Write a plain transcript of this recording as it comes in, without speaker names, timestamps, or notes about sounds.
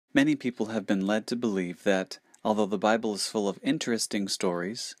Many people have been led to believe that, although the Bible is full of interesting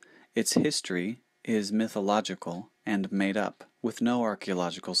stories, its history is mythological and made up, with no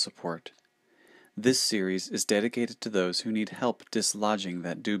archaeological support. This series is dedicated to those who need help dislodging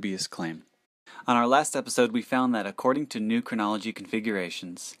that dubious claim. On our last episode, we found that according to new chronology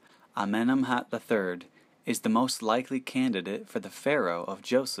configurations, Amenemhat III is the most likely candidate for the pharaoh of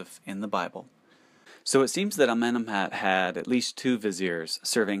Joseph in the Bible. So it seems that Amenemhat had at least two viziers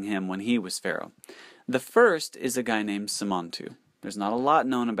serving him when he was pharaoh. The first is a guy named Semontu. There's not a lot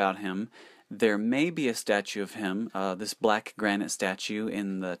known about him. There may be a statue of him, this black granite statue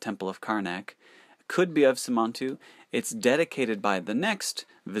in the Temple of Karnak. Could be of Semontu. It's dedicated by the next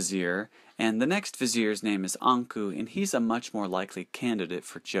vizier, and the next vizier's name is Anku, and he's a much more likely candidate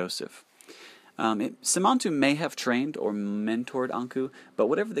for Joseph. Semontu may have trained or mentored Anku, but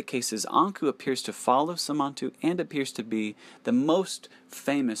whatever the case is, Anku appears to follow Semontu and appears to be the most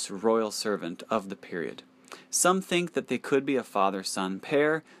famous royal servant of the period. Some think that they could be a father-son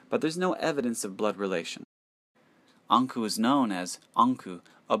pair, but there's no evidence of blood relation. Anku is known as Anku,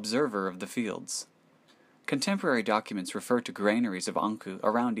 observer of the fields. Contemporary documents refer to granaries of Anku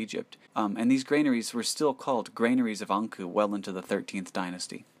around Egypt, and these granaries were still called granaries of Anku well into the 13th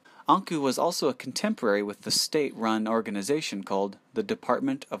dynasty. Anku was also a contemporary with the state-run organization called the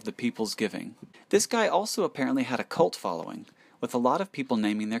Department of the People's Giving. This guy also apparently had a cult following, with a lot of people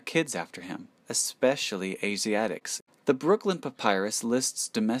naming their kids after him, especially Asiatics. The Brooklyn Papyrus lists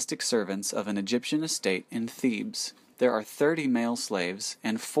domestic servants of an Egyptian estate in Thebes. There are 30 male slaves,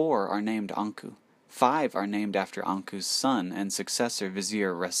 and 4 are named Anku. 5 are named after Anku's son and successor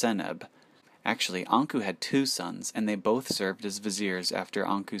Vizier Raseneb. Actually, Anku had 2 sons, and they both served as viziers after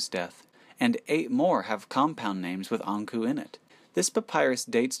Anku's death, and 8 more have compound names with Anku in it. This papyrus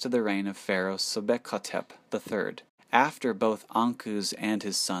dates to the reign of Pharaoh Sobekotep III, after both Anku's and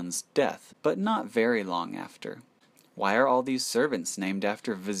his son's death, but not very long after. Why are all these servants named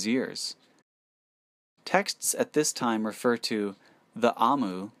after viziers? Texts at this time refer to the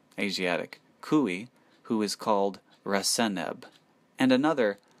Amu, Asiatic, Kui, who is called Raseneb, and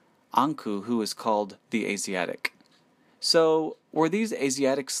another Anku, who is called the Asiatic. So, were these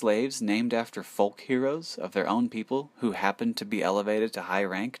Asiatic slaves named after folk heroes of their own people who happened to be elevated to high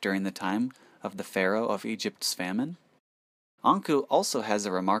rank during the time of the pharaoh of Egypt's famine? Anku also has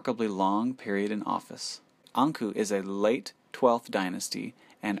a remarkably long period in office. Anku is a late 12th dynasty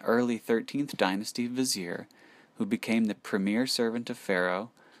and early 13th dynasty vizier who became the premier servant of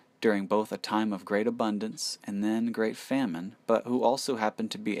Pharaoh during both a time of great abundance and then great famine, but who also happened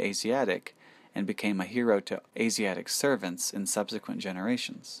to be Asiatic and became a hero to Asiatic servants in subsequent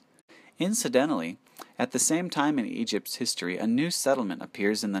generations. Incidentally, at the same time in Egypt's history, a new settlement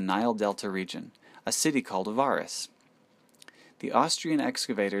appears in the Nile Delta region, a city called Avaris. The Austrian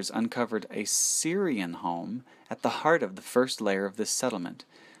excavators uncovered a Syrian home at the heart of the first layer of this settlement,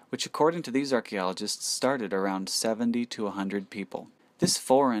 which according to these archaeologists started around 70 to 100 people. This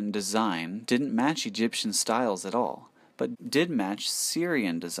foreign design didn't match Egyptian styles at all, but did match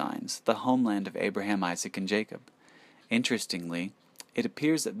Syrian designs, the homeland of Abraham, Isaac, and Jacob. Interestingly, it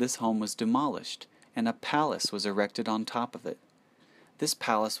appears that this home was demolished, and a palace was erected on top of it. This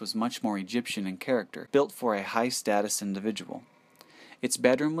palace was much more Egyptian in character, built for a high-status individual. Its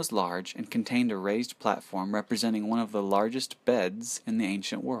bedroom was large and contained a raised platform representing one of the largest beds in the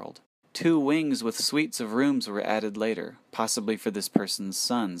ancient world. 2 wings with suites of rooms were added later, possibly for this person's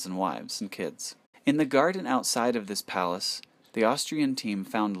sons and wives and kids. In the garden outside of this palace, the Austrian team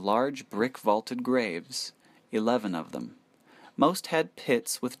found large brick-vaulted graves, 11 of them. Most had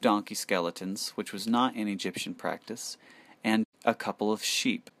pits with donkey skeletons, which was not in Egyptian practice, and a couple of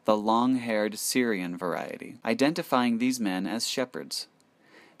sheep, the long-haired Syrian variety, identifying these men as shepherds.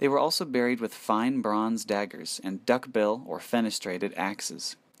 They were also buried with fine bronze daggers and duckbill or fenestrated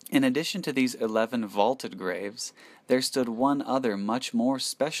axes. In addition to these 11 vaulted graves, there stood one other much more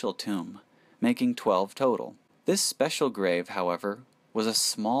special tomb, making 12 total. This special grave, however, was a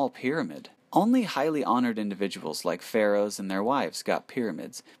small pyramid. Only highly honored individuals like pharaohs and their wives got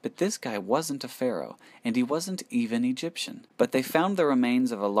pyramids, but this guy wasn't a pharaoh, and he wasn't even Egyptian. But they found the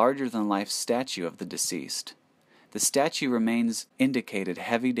remains of a larger-than-life statue of the deceased. The statue remains indicated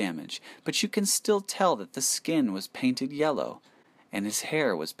heavy damage, but you can still tell that the skin was painted yellow, and his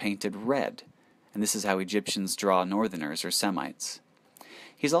hair was painted red, and this is how Egyptians draw northerners or Semites.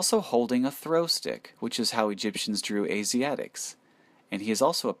 He's also holding a throw stick, which is how Egyptians drew Asiatics, and he is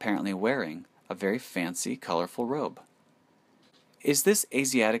also apparently wearing a very fancy, colorful robe. Is this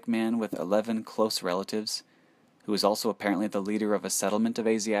Asiatic man with 11 close relatives, who is also apparently the leader of a settlement of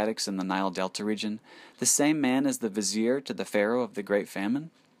Asiatics in the Nile Delta region, the same man as the vizier to the pharaoh of the Great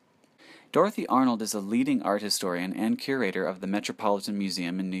Famine? Dorothy Arnold is a leading art historian and curator of the Metropolitan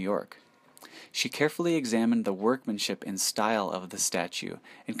Museum in New York. She carefully examined the workmanship and style of the statue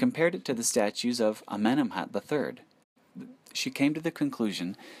and compared it to the statues of Amenemhat III. She came to the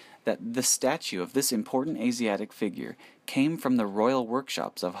conclusion that the statue of this important Asiatic figure came from the royal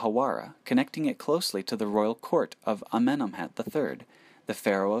workshops of Hawara, connecting it closely to the royal court of Amenemhat III, the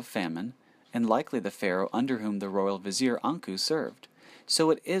pharaoh of famine, and likely the pharaoh under whom the royal vizier Anku served. So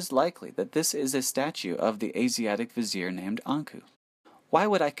it is likely that this is a statue of the Asiatic vizier named Anku. Why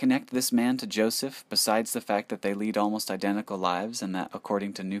would I connect this man to Joseph, besides the fact that they lead almost identical lives and that,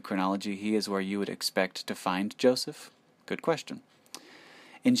 according to new chronology, he is where you would expect to find Joseph? Good question.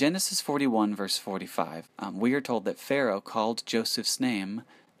 In Genesis 41, verse 45, we are told that Pharaoh called Joseph's name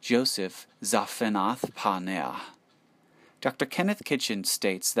Joseph Zaphenath Paneah. Dr. Kenneth Kitchen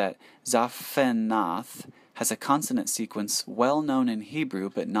states that Zaphenath has a consonant sequence well known in Hebrew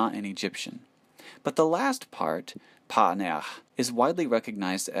but not in Egyptian. But the last part, Paneah, is widely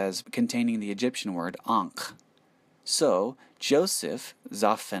recognized as containing the Egyptian word Ankh. So, Joseph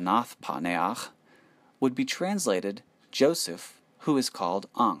Zaphenath Paneah would be translated Joseph, who is called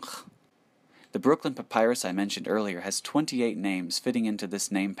Ankh. The Brooklyn Papyrus I mentioned earlier has 28 names fitting into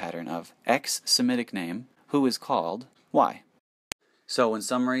this name pattern of ex-Semitic name, who is called Y. So, in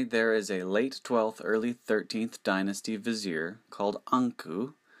summary, there is a late 12th, early 13th dynasty vizier called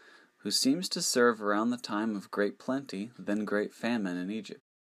Anku, who seems to serve around the time of great plenty, then great famine in Egypt.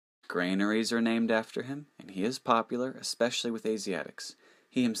 Granaries are named after him, and he is popular, especially with Asiatics,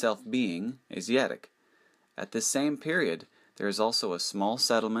 he himself being Asiatic. At this same period, there is also a small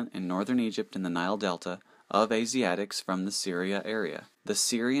settlement in northern Egypt in the Nile Delta of Asiatics from the Syria area. The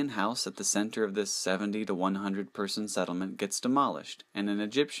Syrian house at the center of this 70 to 100 person settlement gets demolished, and an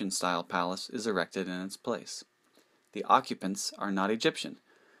Egyptian-style palace is erected in its place. The occupants are not Egyptian,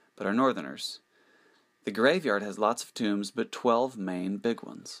 but are northerners. The graveyard has lots of tombs, but 12 main big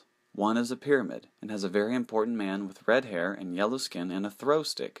ones. One is a pyramid, and has a very important man with red hair and yellow skin and a throw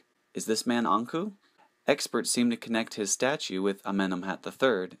stick. Is this man Anku? Experts seem to connect his statue with Amenemhat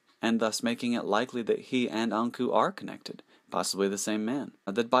III, and thus making it likely that he and Anku are connected, possibly the same man.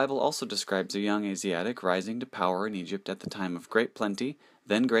 The Bible also describes a young Asiatic rising to power in Egypt at the time of great plenty,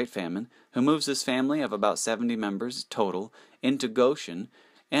 then great famine, who moves his family of about 70 members total into Goshen,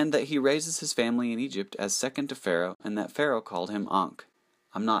 and that he raises his family in Egypt as second to Pharaoh, and that Pharaoh called him Ankh.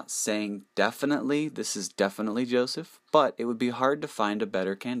 I'm not saying definitely this is definitely Joseph, but it would be hard to find a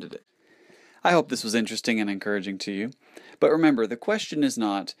better candidate. I hope this was interesting and encouraging to you. But remember, the question is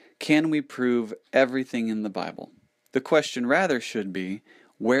not, can we prove everything in the Bible? The question rather should be,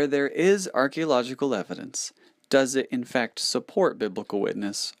 where there is archaeological evidence, does it in fact support biblical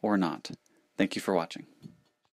witness or not? Thank you for watching.